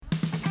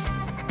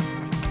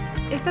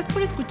Estás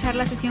por escuchar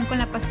la sesión con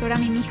la pastora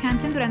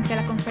Hansen durante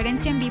la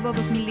Conferencia En Vivo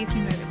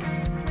 2019.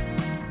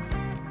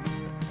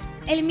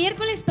 El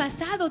miércoles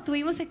pasado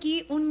tuvimos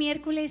aquí un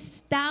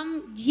miércoles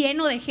tan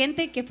lleno de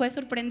gente que fue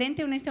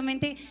sorprendente,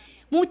 honestamente,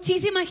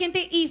 muchísima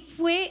gente, y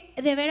fue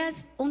de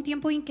veras un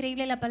tiempo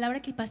increíble. La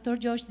palabra que el pastor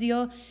Josh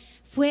dio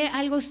fue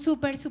algo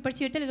súper, sí,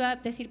 ahorita les voy a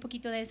decir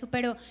poquito de eso,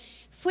 pero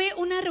fue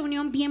una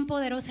reunión bien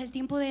poderosa, el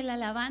tiempo de la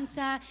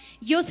alabanza.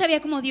 Yo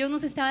sabía como Dios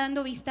nos estaba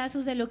dando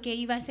vistazos de lo que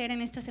iba a hacer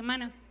en esta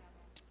semana.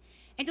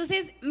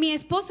 Entonces mi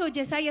esposo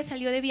Yesaya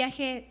salió de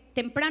viaje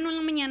temprano en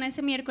la mañana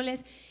ese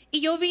miércoles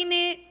y yo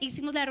vine,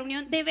 hicimos la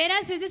reunión. De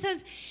veras es de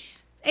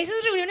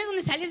esas reuniones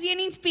donde sales bien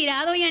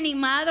inspirado y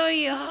animado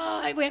y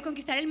voy a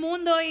conquistar el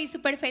mundo y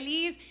súper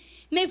feliz.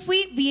 Me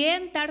fui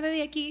bien tarde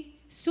de aquí,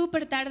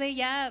 súper tarde,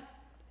 ya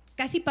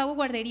casi pago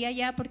guardería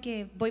ya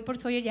porque voy por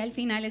Sawyer ya al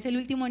final, es el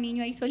último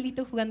niño ahí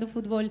solito jugando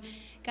fútbol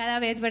cada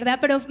vez, ¿verdad?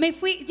 Pero me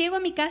fui, llego a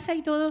mi casa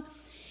y todo,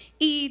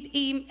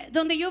 y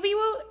donde yo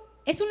vivo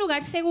es un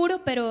lugar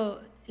seguro, pero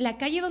la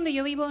calle donde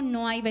yo vivo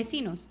no hay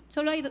vecinos.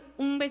 Solo hay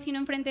un vecino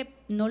enfrente,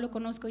 no lo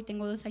conozco y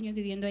tengo 2 años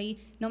viviendo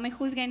ahí. No me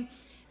juzguen,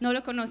 no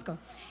lo conozco.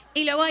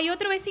 Y luego hay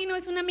otro vecino,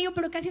 es un amigo,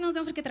 pero casi nos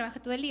vemos porque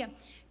trabaja todo el día.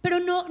 Pero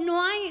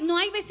no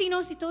hay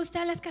vecinos y todo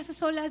está en las casas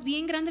solas,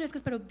 bien grandes las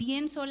casas, pero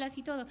bien solas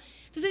y todo.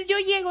 Entonces yo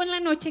llego en la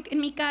noche en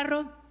mi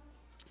carro,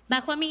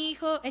 bajo a mi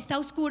hijo, está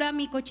oscura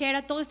mi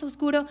cochera, todo está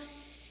oscuro.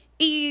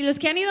 Y los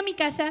que han ido a mi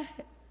casa,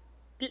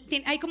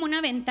 hay como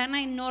una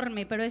ventana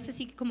enorme, pero es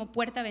así como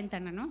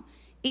puerta-ventana, ¿no?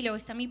 Y luego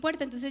está mi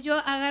puerta. Entonces yo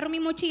agarro mi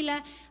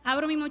mochila,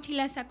 abro mi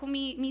mochila, saco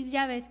mis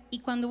llaves, y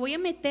cuando voy a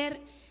meter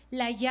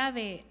la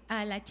llave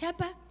a la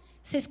chapa,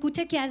 se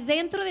escucha que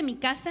adentro de mi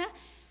casa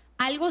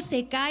algo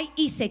se cae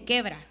y se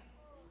quebra.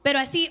 Pero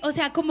así, o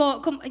sea,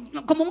 como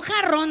un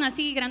jarrón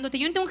así grandote.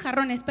 Yo no tengo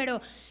jarrones, pero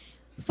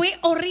fue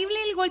horrible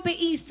el golpe.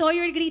 Y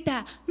Sawyer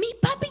grita: ¡mi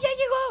papi ya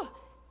llegó!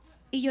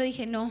 Y yo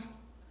dije, no.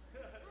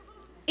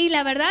 Y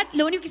la verdad,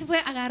 lo único que hice fue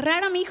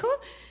agarrar a mi hijo.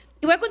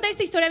 Y voy a contar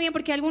esta historia bien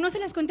porque a algunos se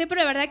las conté,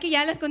 pero la verdad que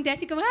ya las conté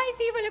así como, ay,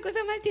 sí, fue la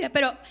cosa más chida.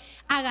 Pero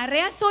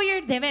agarré a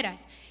Sawyer de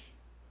veras.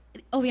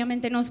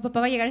 Obviamente no, su papá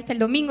va a llegar hasta el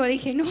domingo.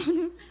 Dije, no.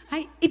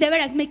 Ay, y de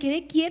veras, me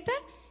quedé quieta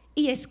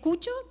y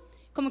escucho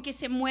como que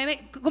se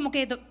mueve, como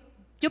que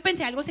yo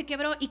pensé, algo se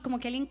quebró y como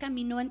que alguien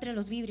caminó entre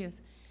los vidrios.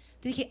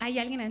 Entonces dije, hay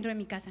alguien adentro de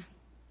mi casa.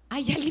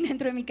 Hay alguien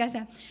dentro de mi casa.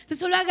 Entonces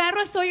solo agarro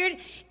a Sawyer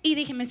y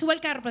dije, me subo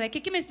al carro, pero de aquí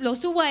que lo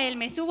subo a él,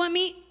 me subo a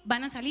mí,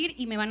 van a salir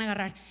y me van a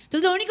agarrar.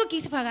 Entonces lo único que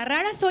hice fue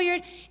agarrar a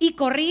Sawyer y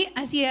corrí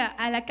hacia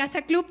a la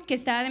casa club que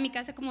estaba de mi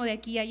casa como de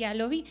aquí a allá,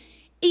 lo vi,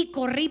 y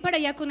corrí para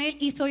allá con él.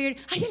 Y Sawyer,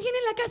 ¿hay alguien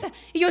en la casa?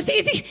 Y yo, sí,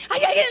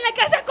 hay alguien en la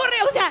casa, corre.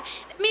 O sea,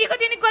 mi hijo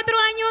tiene 4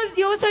 años,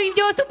 yo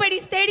súper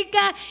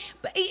histérica.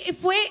 Y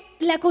fue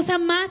la cosa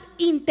más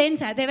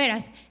intensa, de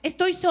veras.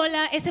 Estoy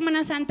sola, es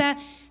Semana Santa.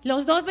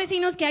 Los 2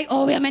 vecinos que hay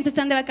obviamente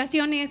están de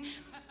vacaciones.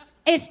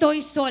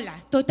 Estoy sola,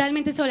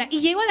 totalmente sola. Y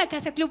llego a la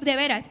casa club de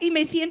veras y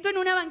me siento en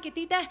una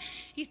banquetita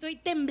y estoy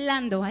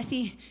temblando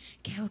así.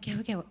 ¿Qué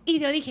hago? Y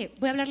yo dije,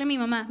 voy a hablarle a mi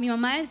mamá. Mi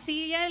mamá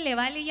sí, ella le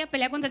vale, ella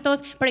pelea contra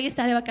todos, pero ella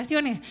está de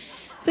vacaciones.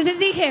 Entonces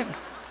dije,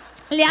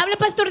 le hablo a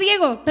Pastor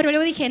Diego. Pero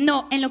luego dije,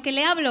 no, en lo que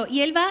le hablo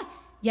y él va,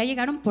 ya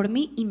llegaron por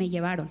mí y me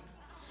llevaron.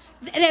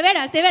 De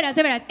veras.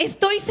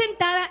 Estoy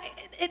sentada,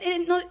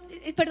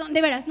 perdón,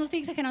 de veras, no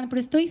estoy exagerando,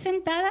 pero estoy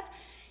sentada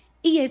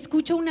y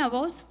escucho una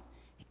voz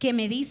que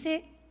me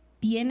dice: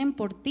 vienen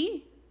por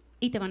ti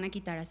y te van a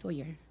quitar a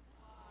Sawyer.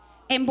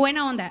 En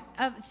buena onda.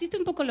 Sí estoy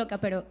un poco loca,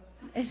 pero,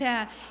 o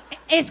sea,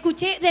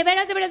 escuché, de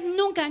veras,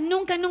 nunca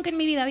en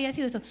mi vida había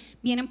sido eso.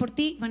 Vienen por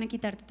ti, van a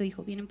quitarte tu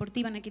hijo. Vienen por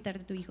ti, van a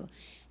quitarte tu hijo.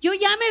 Yo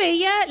ya me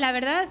veía, la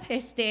verdad,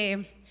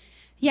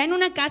 ya en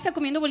una casa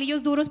comiendo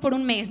bolillos duros por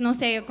un mes, no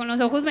sé, con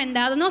los ojos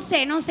vendados, no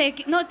sé, no, de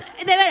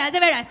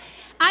veras.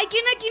 Hay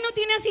quien aquí no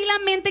tiene así la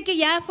mente que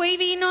ya fue y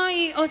vino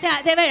y, o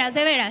sea, de veras.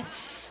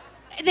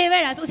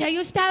 O sea, yo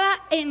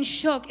estaba en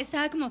shock,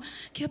 estaba como,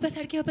 ¿qué va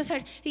a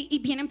pasar? Y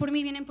vienen por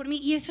mí,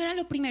 y eso era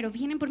lo primero,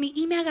 vienen por mí,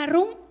 y me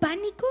agarró un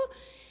pánico.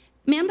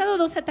 Me han dado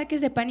 2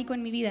 ataques de pánico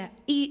en mi vida,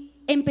 y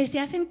empecé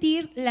a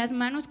sentir las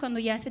manos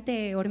cuando ya se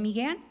te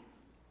hormiguean,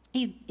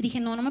 y dije,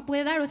 no me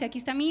puede dar, o sea, aquí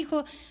está mi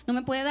hijo, no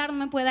me puede dar,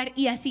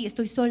 y así,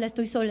 estoy sola.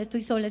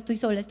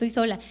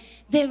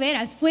 De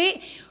veras, fue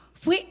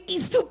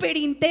súper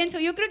intenso.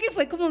 Yo creo que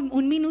fue como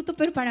 1 minuto,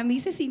 pero para mí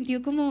se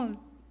sintió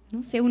como,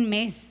 no sé, 1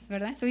 mes,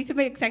 ¿verdad? Soy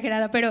súper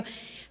exagerada, pero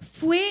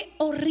fue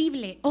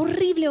horrible,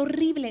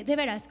 de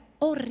veras,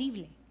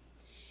 horrible.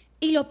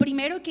 Y lo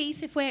primero que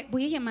hice fue,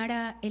 voy a llamar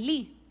a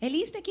Eli.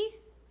 ¿Eli está aquí?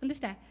 ¿Dónde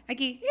está?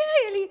 Aquí.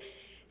 ¡Yay, Eli!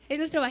 Es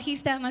nuestro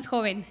bajista más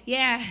joven.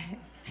 Yeah.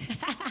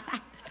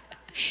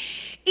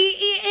 Y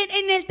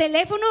en el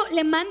teléfono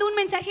le mando un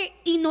mensaje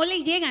y no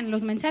le llegan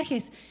los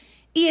mensajes.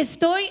 Y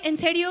estoy en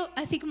serio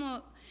así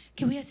como,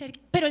 ¿qué voy a hacer?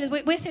 Pero les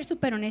voy a ser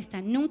súper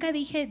honesta. Nunca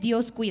dije,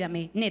 Dios,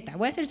 cuídame, neta,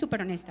 voy a ser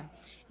súper honesta.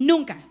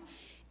 Nunca.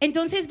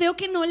 Entonces veo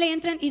que no le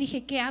entran y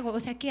dije, ¿qué hago? O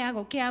sea, ¿qué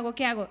hago?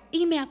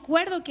 Y me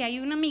acuerdo que hay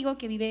un amigo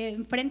que vive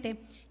enfrente,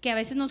 que a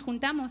veces nos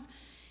juntamos.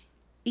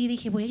 Y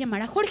dije, voy a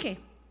llamar a Jorge.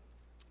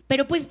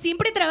 Pero pues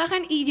siempre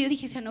trabajan y yo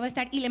dije, o sea, no va a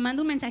estar. Y le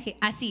mando un mensaje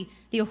así.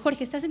 Le digo,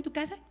 Jorge, ¿estás en tu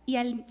casa? Y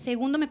al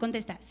segundo me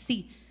contesta,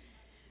 sí.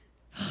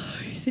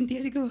 Ay, sentí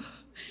así como...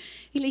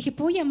 Y le dije,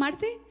 ¿puedo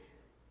llamarte?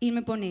 Y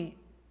me pone...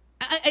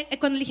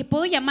 Cuando le dije,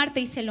 ¿puedo llamarte?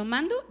 Y se lo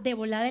mando, de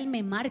volada él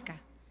me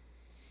marca.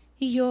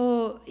 Y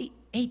yo,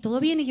 hey, ¿todo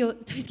bien? Y yo,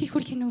 ¿sabes qué,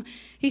 Jorge? No.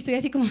 Y estoy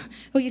así como,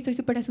 oye, estoy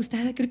súper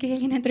asustada. Creo que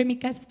alguien entró en mi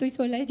casa. Estoy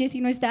sola, Jessie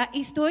no está.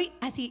 Y estoy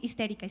así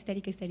histérica,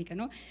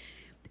 ¿no?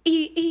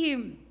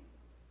 Y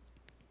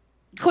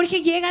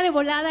Jorge llega de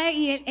volada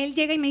y él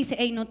llega y me dice,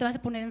 hey, no te vas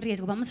a poner en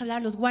riesgo, vamos a hablar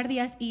a los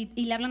guardias. Y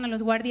le hablan a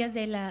los guardias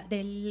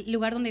del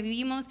lugar donde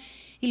vivimos,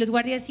 y los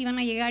guardias iban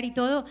a llegar y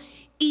todo.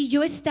 Y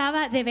yo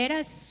estaba de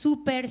veras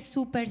súper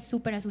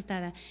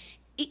asustada.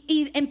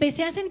 Y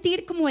empecé a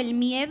sentir como el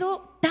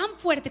miedo tan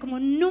fuerte como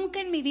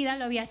nunca en mi vida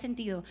lo había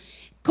sentido.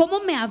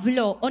 ¿Cómo me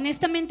habló?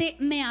 Honestamente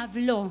me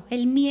habló,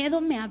 el miedo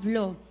me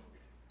habló.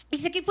 Y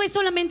sé que fue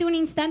solamente un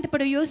instante,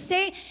 pero yo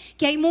sé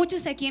que hay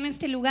muchos aquí en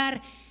este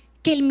lugar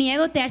que el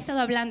miedo te ha estado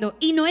hablando.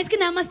 Y no es que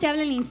nada más te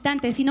hable el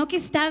instante, sino que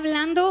está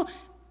hablando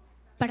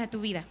para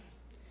tu vida.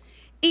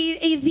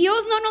 Y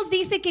Dios no nos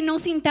dice que no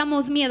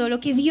sintamos miedo,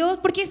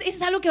 porque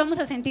es algo que vamos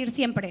a sentir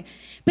siempre.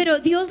 Pero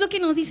Dios lo que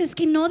nos dice es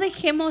que no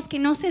dejemos, que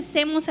no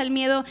cesemos al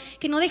miedo,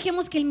 que no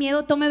dejemos que el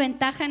miedo tome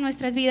ventaja en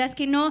nuestras vidas,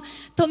 que no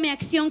tome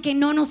acción, que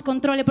no nos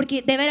controle.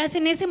 Porque de veras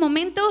en ese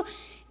momento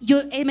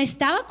yo me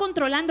estaba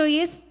controlando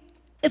y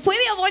fue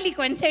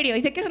diabólico, en serio,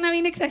 y sé que suena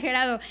bien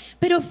exagerado,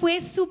 pero fue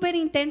súper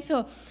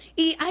intenso.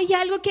 Y hay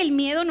algo que el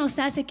miedo nos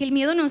hace, lo que el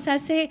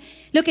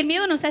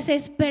miedo nos hace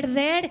es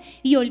perder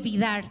y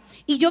olvidar.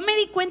 Y yo me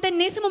di cuenta en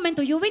ese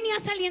momento, yo venía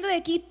saliendo de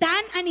aquí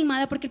tan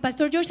animada porque el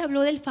pastor George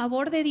habló del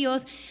favor de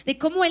Dios, de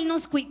cómo Él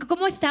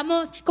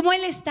cómo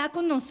Él está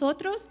con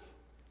nosotros.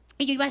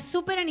 Y yo iba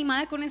súper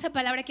animada con esa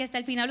palabra, que hasta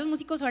el final los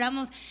músicos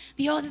oramos,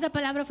 Dios, esa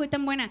palabra fue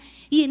tan buena.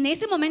 Y en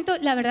ese momento,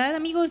 la verdad,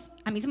 amigos,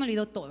 a mí se me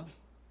olvidó todo.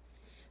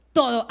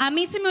 A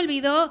mí se me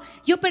olvidó,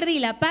 yo perdí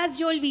la paz,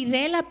 yo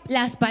olvidé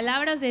las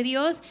palabras de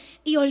Dios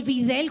y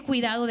olvidé el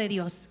cuidado de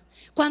Dios.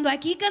 Cuando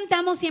aquí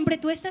cantamos siempre,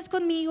 tú estás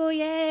conmigo,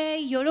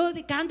 y yo lo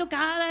canto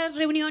cada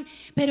reunión,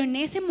 pero en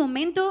ese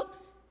momento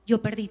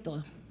yo perdí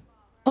todo,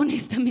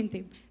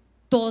 honestamente,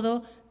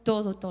 todo.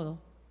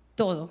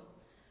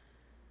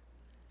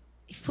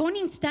 Y fue un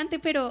instante,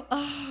 pero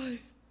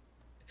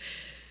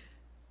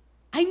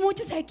hay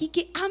muchos aquí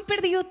que han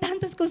perdido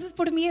tantas cosas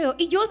por miedo.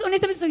 Y yo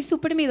honestamente soy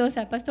súper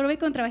miedosa. Pastor, hoy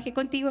cuando trabajé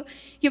contigo,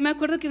 yo me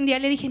acuerdo que un día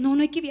le dije, no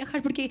hay que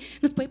viajar porque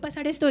nos puede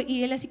pasar esto.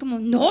 Y él así como,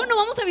 no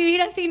vamos a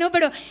vivir así, ¿no?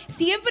 Pero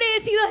siempre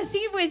he sido así,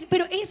 pues.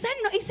 Pero hace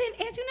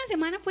una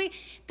semana fue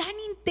tan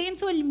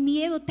intenso el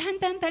miedo,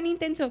 tan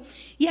intenso.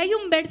 Y hay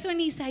un verso en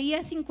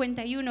Isaías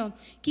 51,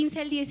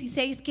 15 al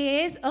 16,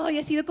 que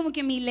ha sido como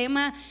que mi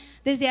lema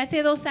desde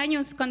hace 2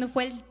 años, cuando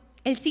fue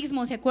el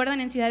sismo, ¿se acuerdan?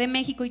 En Ciudad de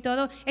México y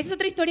todo. Esa es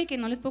otra historia que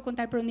no les puedo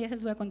contar, pero un día se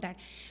los voy a contar.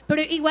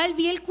 Pero igual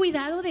vi el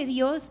cuidado de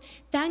Dios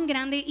tan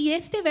grande. Y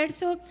este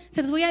verso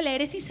se los voy a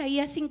leer, es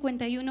Isaías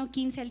 51,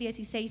 15 al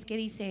 16, que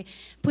dice: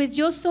 pues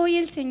yo soy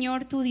el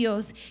Señor tu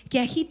Dios, que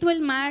agito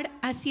el mar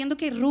haciendo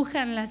que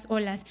rujan las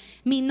olas.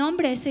 Mi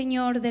nombre es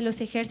Señor de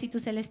los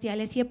ejércitos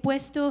celestiales, y he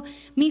puesto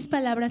mis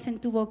palabras en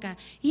tu boca.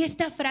 Y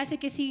esta frase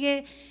que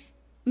sigue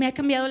me ha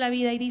cambiado la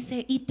vida, y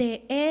dice: y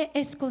te he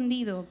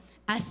escondido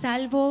a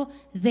salvo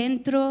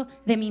dentro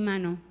de mi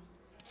mano.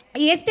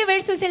 Y este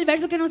verso es el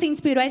verso que nos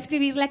inspiró a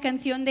escribir la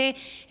canción de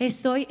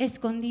Estoy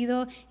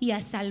escondido y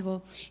a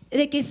salvo,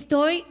 de que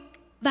estoy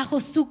bajo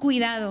su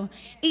cuidado.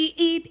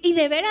 Y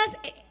de veras,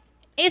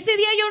 ese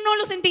día yo no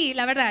lo sentí,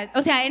 la verdad.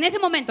 O sea, en ese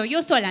momento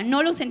yo sola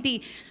no lo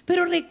sentí.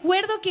 Pero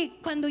recuerdo que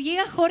cuando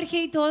llega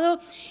Jorge y todo,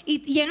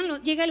 y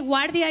llega el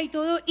guardia y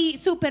todo, y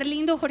súper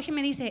lindo, Jorge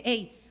me dice: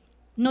 hey,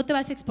 no te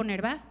vas a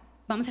exponer, ¿va?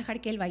 Vamos a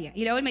dejar que él vaya.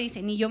 Y luego él me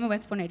dice: ni yo me voy a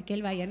exponer, que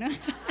él vaya, ¿no?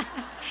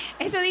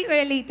 Eso dijo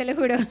Eli, te lo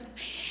juro.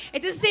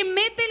 Entonces se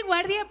mete el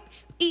guardia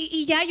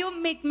y ya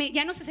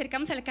ya nos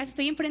acercamos a la casa.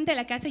 Estoy enfrente de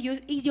la casa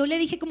y yo le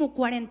dije como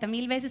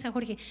 40,000 veces a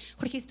Jorge: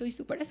 Jorge, estoy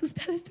súper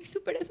asustada.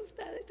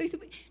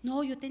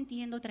 No, yo te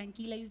entiendo,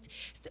 tranquila.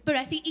 Pero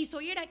así, y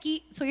soy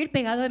el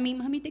pegado de mí: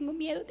 mami, tengo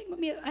miedo.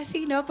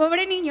 Así, ¿no?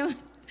 Pobre niño.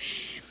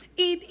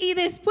 Y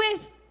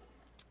después...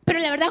 Pero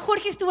la verdad,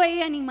 Jorge estuvo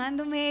ahí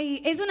animándome,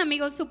 y es un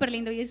amigo súper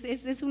lindo, y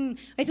es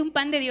un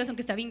pan de Dios,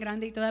 aunque está bien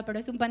grande y todo, pero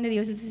es un pan de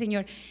Dios ese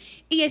señor.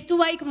 Y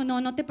estuvo ahí como: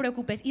 no te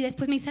preocupes. Y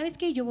después me dice: ¿sabes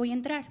qué? Yo voy a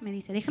entrar. Me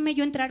dice: déjame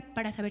yo entrar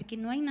para saber que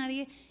no hay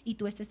nadie y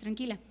tú estés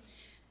tranquila.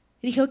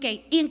 Y dije: ok.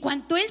 Y en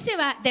cuanto él se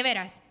va, de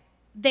veras,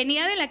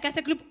 venía de la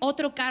casa club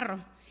otro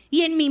carro.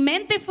 Y en mi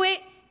mente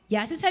fue: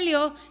 ya se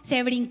salió,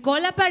 se brincó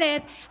la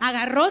pared,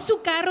 agarró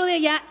su carro de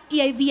allá y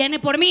ahí viene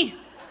por mí.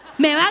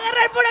 Me va a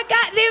agarrar por acá,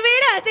 de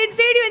veras, en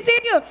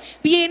serio.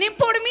 Vienen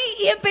por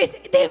mí y empecé,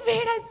 de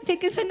veras, sé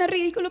que suena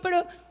ridículo,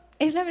 pero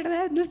es la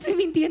verdad, no estoy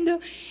mintiendo.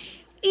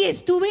 Y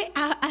estuve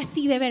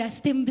así, de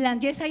veras,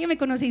 temblando. Ya me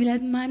conocí,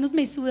 las manos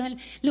me sudan,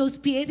 los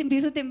pies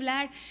empiezo a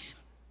temblar.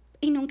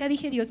 Y nunca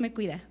dije: Dios me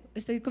cuida.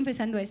 Estoy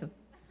confesando eso.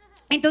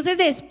 Entonces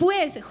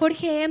después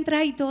Jorge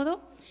entra y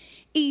todo.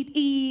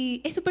 Y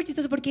es súper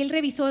chistoso porque él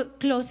revisó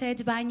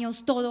closets,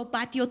 baños, todo,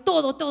 patio,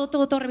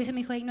 todo revisó.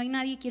 Me dijo, hey, no hay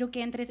nadie, quiero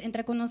que entres,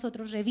 entra con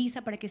nosotros,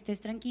 revisa para que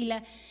estés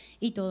tranquila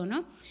y todo,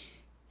 ¿no?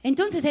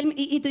 Entonces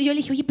yo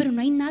le dije, oye, pero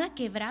no hay nada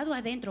quebrado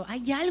adentro,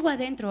 hay algo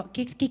adentro.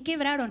 ¿Qué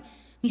quebraron?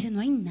 Me dice, no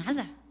hay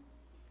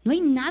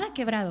nada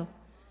quebrado.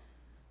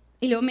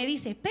 Y luego me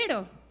dice,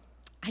 pero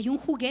hay un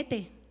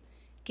juguete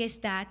que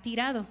está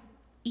tirado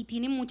y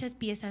tiene muchas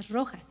piezas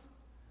rojas.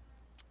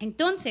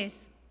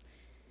 Entonces,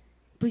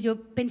 pues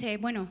yo pensé,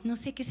 bueno, no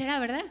sé qué será,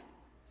 ¿verdad?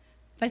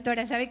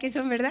 Pastora, ¿sabe qué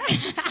son, verdad?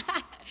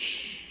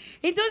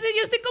 Entonces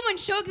yo estoy como en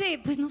shock de,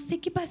 pues no sé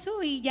qué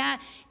pasó. Y ya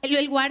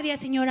el guardia,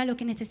 señora, lo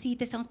que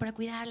necesite, estamos para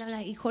cuidarla,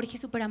 bla, y Jorge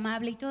súper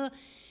amable y todo.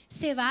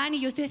 Se van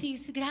y yo estoy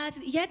así,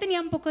 gracias. Y ya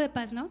tenía un poco de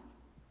paz, ¿no?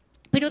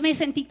 Pero me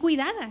sentí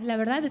cuidada, la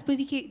verdad. Después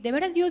dije, de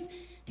veras Dios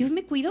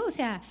me cuidó. O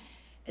sea,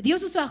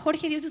 Dios usó a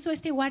Jorge, Dios usó a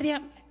este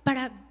guardia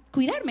para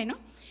cuidarme, ¿no?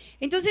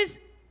 Entonces,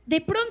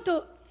 de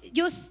pronto,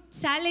 ellos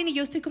salen y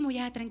yo estoy como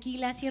ya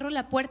tranquila, cierro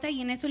la puerta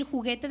y en eso el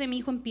juguete de mi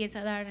hijo empieza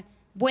a dar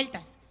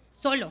vueltas,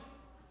 solo.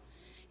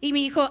 Y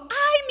mi hijo,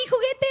 ay, mi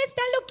juguete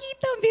está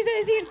loquito, empieza a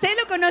decir, ustedes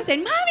lo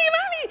conocen, mami.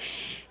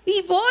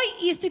 Y voy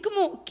y estoy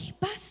como, ¿qué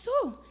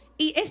pasó?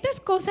 Y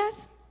estas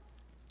cosas...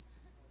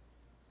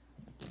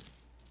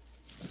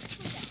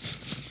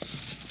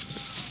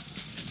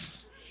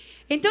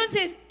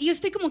 Entonces, yo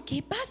estoy como,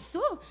 ¿qué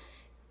pasó?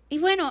 Y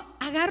bueno,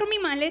 agarro mi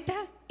maleta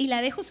y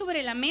la dejo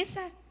sobre la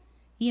mesa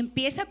y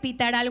empieza a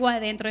pitar algo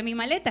adentro de mi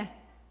maleta.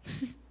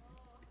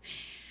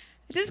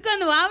 Entonces,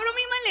 cuando abro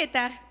mi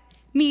maleta,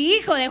 mi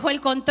hijo dejó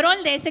el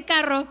control de ese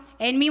carro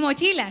en mi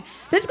mochila.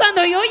 Entonces,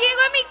 cuando yo llego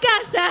a mi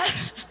casa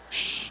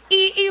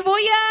y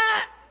voy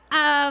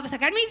a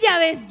sacar mis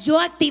llaves, yo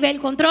activé el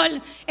control.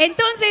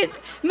 Entonces,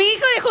 mi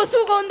hijo dejó su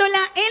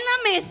góndola en la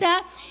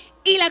mesa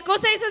y la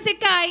cosa esa se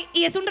cae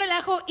y es un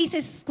relajo y se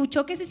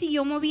escuchó que se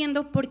siguió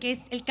moviendo porque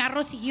el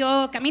carro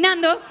siguió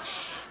caminando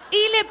y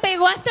le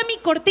pegó hasta mi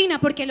cortina,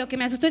 porque lo que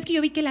me asustó es que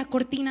yo vi que la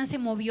cortina se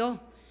movió.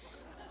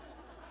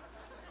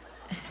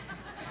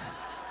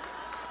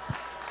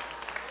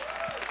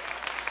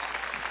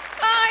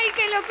 ¡Ay,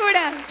 qué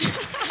locura!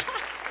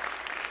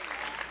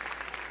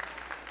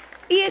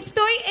 Y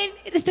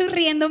estoy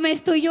riéndome,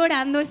 estoy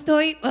llorando,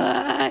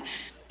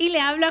 y le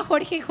hablo a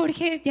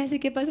Jorge, ya sé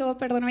qué pasó,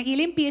 perdóname. Y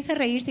él empieza a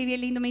reírse bien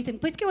lindo. Me dicen,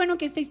 pues qué bueno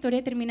que esta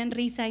historia termina en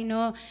risa y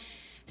no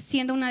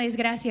siendo una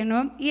desgracia,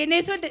 ¿no? Y en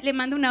eso le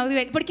mando un audio,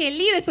 porque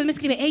Eli después me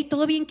escribe, hey,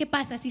 ¿todo bien? ¿Qué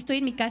pasa? Si estoy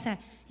en mi casa.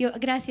 Yo,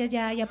 gracias,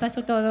 ya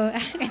pasó todo.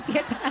 Es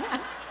cierto.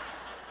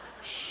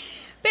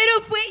 Pero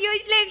yo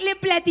le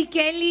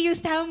platiqué a Eli, yo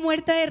estaba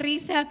muerta de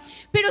risa.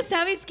 Pero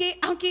 ¿sabes qué?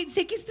 Aunque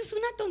sé que esto es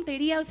una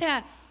tontería, o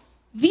sea,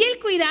 vi el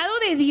cuidado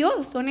de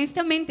Dios,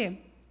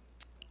 honestamente.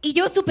 Y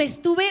yo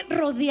estuve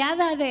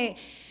rodeada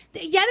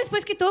ya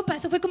después que todo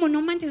pasó, fue como,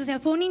 no manches, o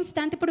sea, fue un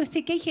instante, pero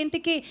sé que hay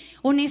gente que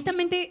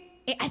honestamente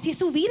así es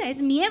su vida,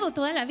 es miedo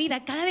toda la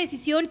vida. Cada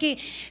decisión que,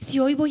 si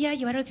hoy voy a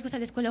llevar a los hijos a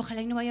la escuela,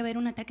 ojalá y no vaya a haber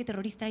un ataque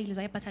terrorista y les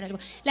vaya a pasar algo.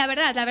 La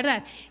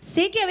verdad,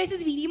 sé que a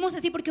veces vivimos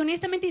así, porque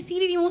honestamente sí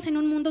vivimos en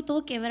un mundo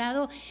todo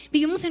quebrado,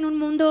 vivimos en un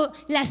mundo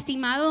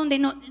lastimado,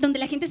 donde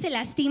la gente se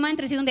lastima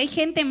entre sí, donde hay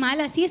gente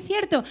mala, sí es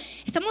cierto.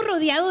 Estamos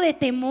rodeados de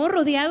temor,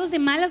 rodeados de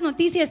malas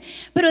noticias,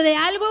 pero de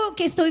algo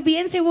que estoy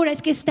bien segura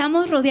es que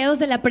estamos rodeados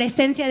de la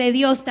presencia de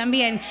Dios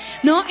también,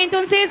 ¿no?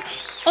 Entonces,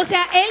 o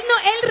sea, Él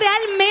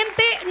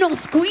realmente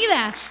nos cuida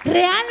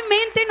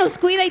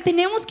y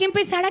tenemos que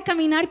empezar a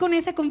caminar con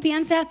esa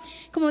confianza,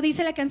 como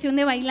dice la canción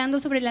de Bailando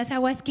sobre las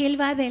aguas, que Él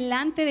va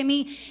delante de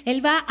mí,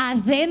 Él va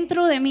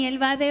adentro de mí,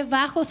 Él va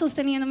debajo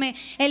sosteniéndome,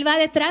 Él va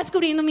detrás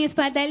cubriendo mi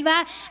espalda, Él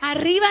va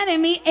arriba de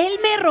mí, Él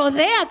me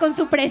rodea con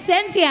su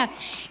presencia.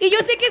 Y yo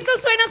sé que esto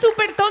suena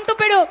súper tonto,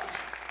 pero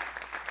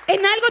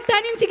en algo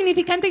tan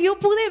insignificante yo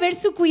pude ver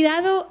su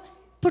cuidado.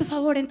 Por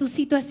favor, en tu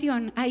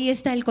situación, ahí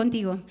está Él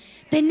contigo.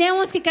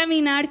 Tenemos que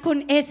caminar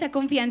con esa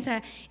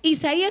confianza.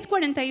 Isaías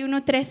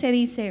 41:13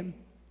 dice,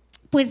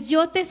 pues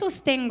yo te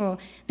sostengo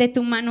de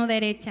tu mano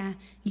derecha.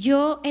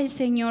 Yo, el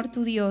Señor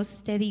tu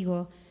Dios, te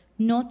digo,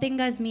 no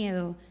tengas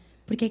miedo,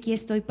 porque aquí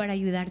estoy para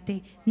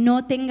ayudarte.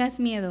 No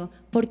tengas miedo,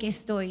 porque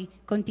estoy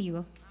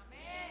contigo.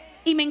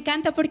 Y me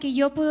encanta porque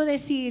yo puedo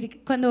decir,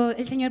 cuando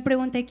el Señor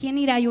pregunta, ¿quién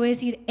irá? Yo voy a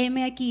decir,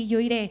 heme aquí,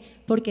 yo iré,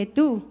 porque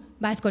tú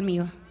vas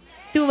conmigo.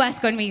 Tú vas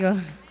conmigo.